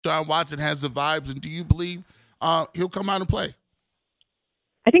Deshaun Watson has the vibes, and do you believe he'll come out and play?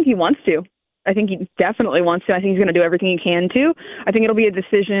 I think he wants to. I think he definitely wants to. I think he's going to do everything he can to. I think it'll be a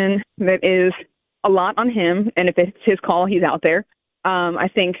decision that is a lot on him, and if it's his call, he's out there. I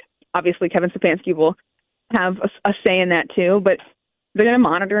think, obviously, Kevin Stefanski will have a say in that too, but they're going to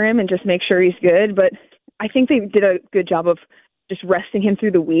monitor him and just make sure he's good. But I think they did a good job of just resting him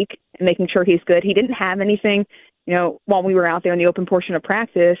through the week and making sure he's good. He didn't have anything, while we were out there in the open portion of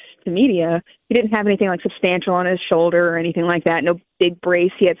practice to media, he didn't have anything like substantial on his shoulder or anything like that. No big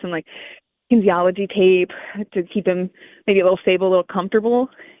brace. He had some like kinesiology tape to keep him maybe a little stable, a little comfortable.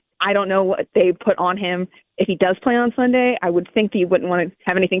 I don't know what they put on him if he does play on Sunday. I would think that you wouldn't want to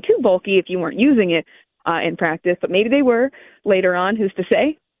have anything too bulky if you weren't using it in practice, but maybe they were later on. Who's to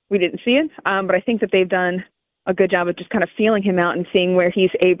say? We didn't see it. But I think that they've done a good job of just kind of feeling him out and seeing where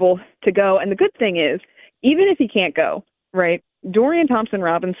he's able to go. And the good thing is, even if he can't go, right, Dorian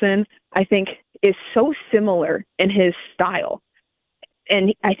Thompson-Robinson, I think, is so similar in his style.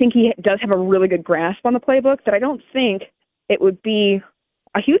 And I think he does have a really good grasp on the playbook that I don't think it would be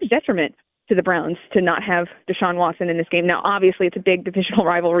a huge detriment to the Browns to not have Deshaun Watson in this game. Now, obviously, it's a big divisional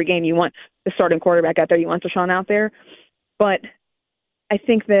rivalry game. You want the starting quarterback out there. You want Deshaun out there. But I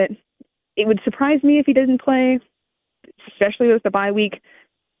think that it would surprise me if he didn't play, especially with the bye week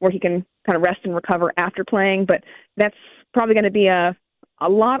where he can kind of rest and recover after playing. But that's probably going to be a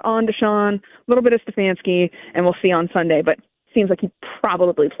lot on Deshaun, a little bit of Stefanski, and we'll see on Sunday. But seems like he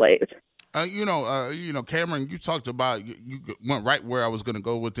probably plays. Camryn, you talked about, you went right where I was going to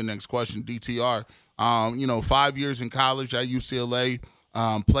go with the next question, DTR. 5 years in college at UCLA,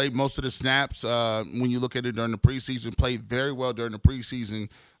 played most of the snaps when you look at it during the preseason, played very well during the preseason.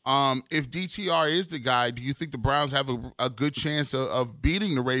 If DTR is the guy, do you think the Browns have a good chance of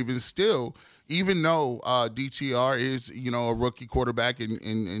beating the Ravens still, even though DTR is, a rookie quarterback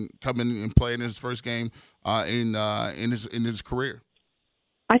and coming and playing his first game in his career?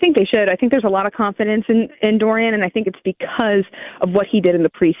 I think they should. I think there's a lot of confidence in Dorian, and I think it's because of what he did in the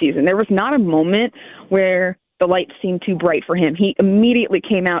preseason. There was not a moment where the lights seemed too bright for him. He immediately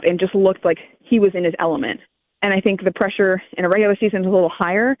came out and just looked like he was in his element. And I think the pressure in a regular season is a little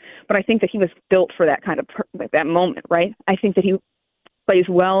higher, but I think that he was built for that kind of that moment, right? I think that he plays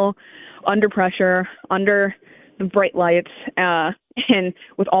well under pressure, under the bright lights, and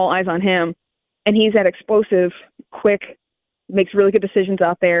with all eyes on him. And he's that explosive, quick, makes really good decisions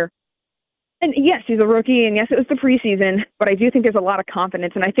out there. And yes, he's a rookie, and yes, it was the preseason, but I do think there's a lot of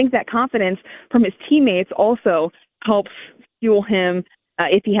confidence. And I think that confidence from his teammates also helps fuel him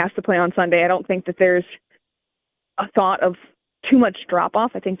if he has to play on Sunday. I don't think that there's a thought of too much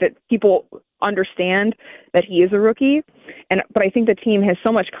drop-off. I think that people understand that he is a rookie, but I think the team has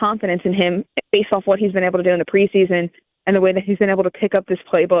so much confidence in him based off what he's been able to do in the preseason and the way that he's been able to pick up this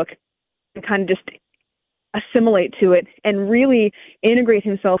playbook and kind of just assimilate to it and really integrate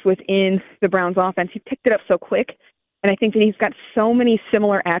himself within the Browns offense. He picked it up so quick, and I think that he's got so many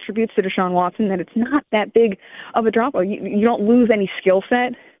similar attributes to Deshaun Watson that it's not that big of a drop. You don't lose any skill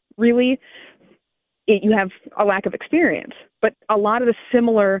set, really. You have a lack of experience, but a lot of the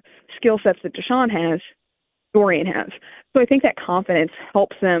similar skill sets that Deshaun has, Dorian has. So I think that confidence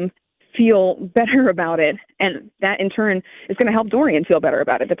helps them feel better about it, and that in turn is going to help Dorian feel better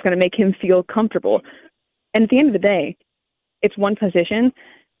about it. That's going to make him feel comfortable. And at the end of the day, it's one position.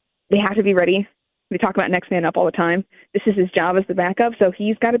 They have to be ready. We talk about next man up all the time. This is his job as the backup, so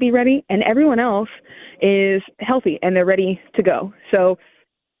he's got to be ready. And everyone else is healthy, and they're ready to go. So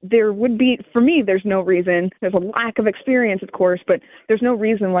there would be, for me, there's no reason. There's a lack of experience, of course, but there's no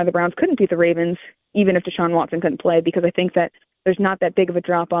reason why the Browns couldn't beat the Ravens, even if Deshaun Watson couldn't play, because I think that there's not that big of a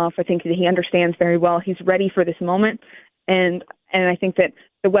drop-off. I think that he understands very well. He's ready for this moment, and I think that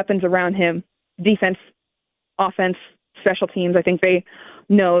the weapons around him, defense, offense, special teams, I think they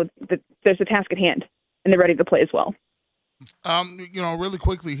know that there's a task at hand, and they're ready to play as well. Really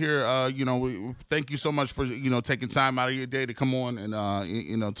quickly here, thank you so much for, taking time out of your day to come on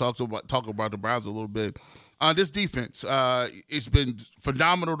and, talk about the Browns a little bit. This defense, it's been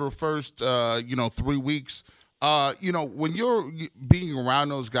phenomenal the first, 3 weeks. When you're being around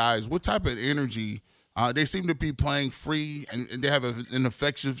those guys, what type of energy? They seem to be playing free, and they have an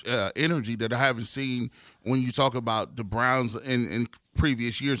effective energy that I haven't seen when you talk about the Browns in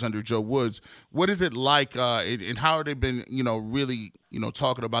previous years under Joe Woods. What is it like, and how have they been, really,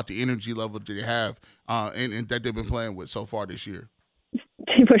 talking about the energy level that they have and that they've been playing with so far this year?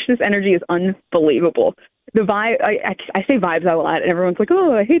 Bush, this energy is unbelievable. The vibe, I say vibes a lot, and everyone's like,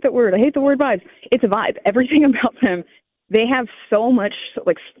 oh, I hate that word. I hate the word vibes. It's a vibe. Everything about them, they have so much,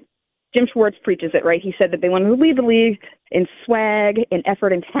 Jim Schwartz preaches it, right? He said that they want to lead the league in swag, in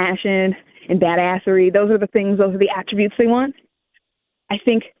effort and passion, in badassery. Those are the things, those are the attributes they want. I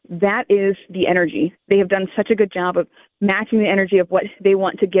think that is the energy. They have done such a good job of matching the energy of what they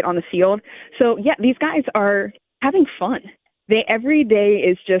want to get on the field. So, yeah, these guys are having fun. Every day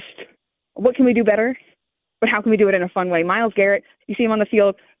is just, what can we do better? But how can we do it in a fun way? Myles Garrett, you see him on the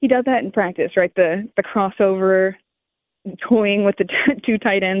field, he does that in practice, right? The crossover, toying with the two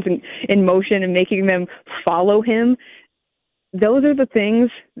tight ends and in motion and making them follow him. Those are the things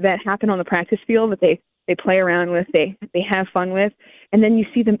that happen on the practice field that they play around with, they have fun with, and then you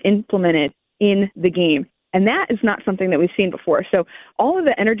see them implement it in the game. And that is not something that we've seen before. So all of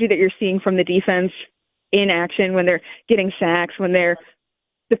the energy that you're seeing from the defense in action, when they're getting sacks, when they're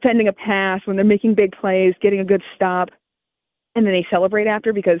defending a pass, when they're making big plays, getting a good stop, and then they celebrate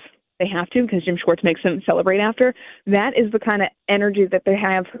after because they have to, because Jim Schwartz makes them celebrate after, that is the kind of energy that they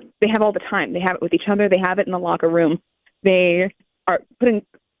have all the time. They have it with each other. They have it in the locker room. They are putting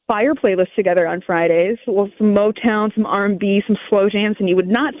fire playlists together on Fridays, well, some Motown, some R&B, some slow jams, and you would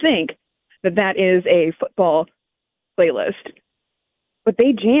not think that that is a football playlist. But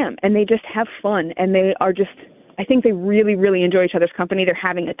they jam, and they just have fun, and they are just, I think they really, really enjoy each other's company. They're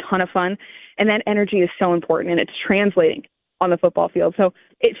having a ton of fun, and that energy is so important, and it's translating on the football field. So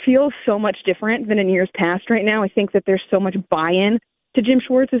it feels so much different than in years past right now. I think that there's so much buy-in to Jim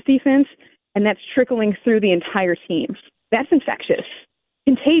Schwartz's defense, and that's trickling through the entire team. That's infectious.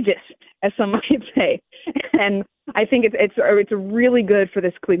 Contagious, as some might say. And I think it's really good for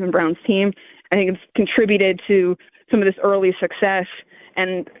this Cleveland Browns team. I think it's contributed to some of this early success.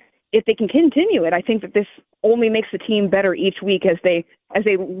 And if they can continue it, I think that this only makes the team better each week as they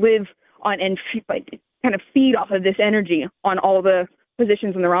live on and kind of feed off of this energy on all the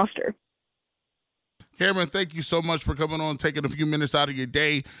positions in the roster. Camryn, thank you so much for coming on, taking a few minutes out of your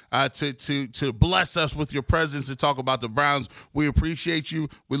day to bless us with your presence and talk about the Browns. We appreciate you.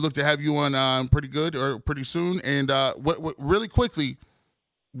 We look to have you on pretty soon. And what really quickly,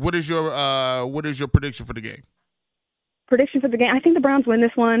 what is your prediction for the game? Prediction for the game? I think the Browns win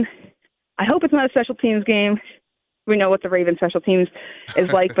this one. I hope it's not a special teams game. We know what the Ravens special teams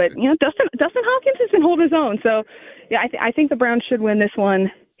is like, but Dustin Hopkins has been holding his own. So yeah, I think the Browns should win this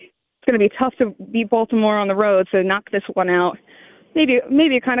one. It's going to be tough to beat Baltimore on the road, so knock this one out. Maybe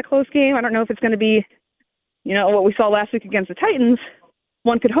a kind of close game. I don't know if it's going to be, what we saw last week against the Titans.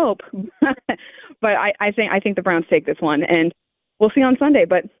 One could hope, but I think the Browns take this one, and we'll see on Sunday.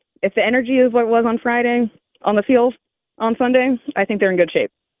 But if the energy is what it was on Friday on the field on Sunday, I think they're in good shape.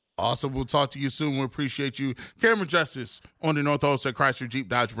 Awesome. We'll talk to you soon. We appreciate you. Camryn Justice on the North Olmsted Chrysler Jeep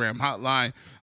Dodge Ram Hotline.